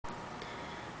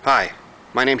Hi,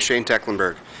 my name's Shane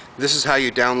Tecklenburg. This is how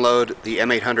you download the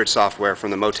M800 software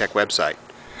from the MoTeC website.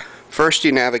 First,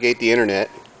 you navigate the internet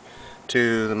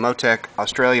to the MoTeC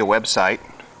Australia website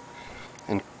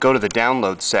and go to the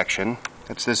download section.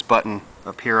 That's this button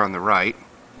up here on the right.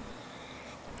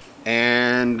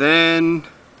 And then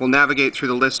we'll navigate through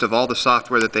the list of all the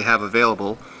software that they have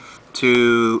available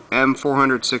to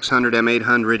M400, 600,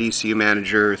 M800 ECU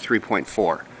Manager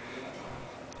 3.4.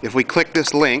 If we click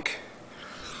this link,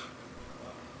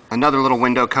 another little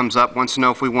window comes up, wants to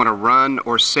know if we want to run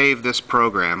or save this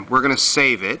program. We're going to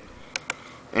save it,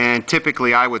 and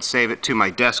typically I would save it to my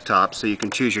desktop, so you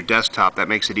can choose your desktop. That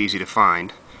makes it easy to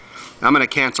find. I'm going to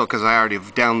cancel because I already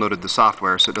have downloaded the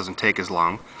software, so it doesn't take as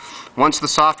long. Once the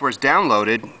software is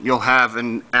downloaded, you'll have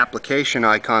an application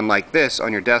icon like this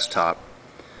on your desktop.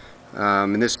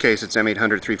 In this case it's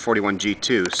M800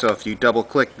 341G2, so if you double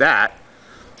click that,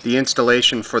 the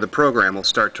installation for the program will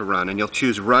start to run, and you'll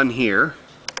choose Run here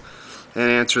and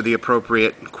answer the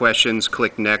appropriate questions,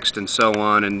 click Next and so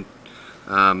on, and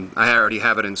I already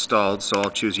have it installed, so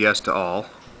I'll choose Yes to all.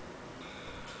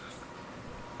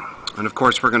 And of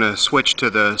course we're going to switch to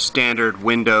the standard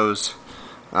Windows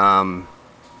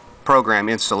program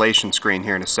installation screen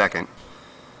here in a second.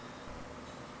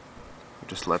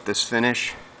 Just let this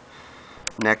finish.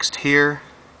 Next here,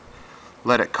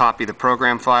 let it copy the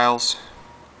program files.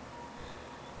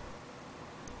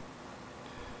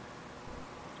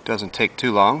 Doesn't take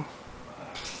too long.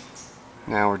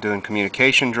 Now we're doing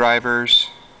communication drivers.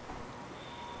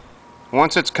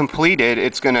 Once it's completed,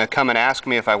 it's going to come and ask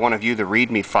me if I want to view the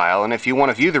README file, and if you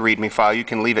want to view the README file, you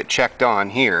can leave it checked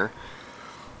on here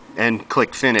and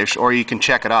click Finish, or you can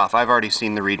check it off. I've already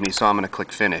seen the README, so I'm going to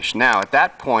click Finish. Now at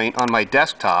that point on my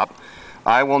desktop,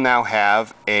 I will now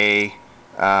have a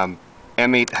MoTeC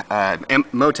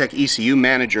ECU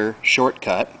Manager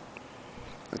shortcut.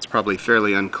 That's probably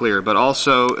fairly unclear, but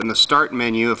also in the Start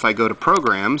menu, if I go to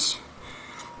Programs,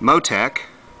 MoTeC,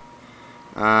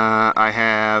 I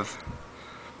have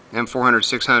M400,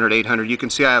 600, 800. You can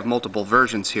see I have multiple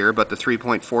versions here, but the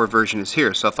 3.4 version is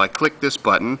here. So if I click this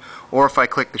button, or if I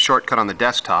click the shortcut on the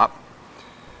desktop,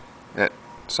 at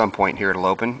some point here it'll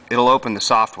open the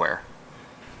software.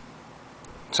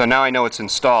 So now I know it's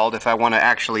installed. If I want to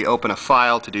actually open a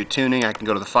file to do tuning, I can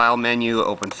go to the File menu,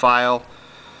 Open File.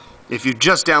 If you've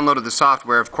just downloaded the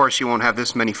software, of course you won't have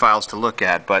this many files to look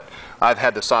at, but I've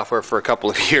had the software for a couple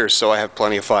of years, so I have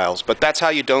plenty of files. But that's how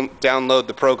you don't download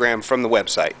the program from the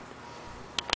website.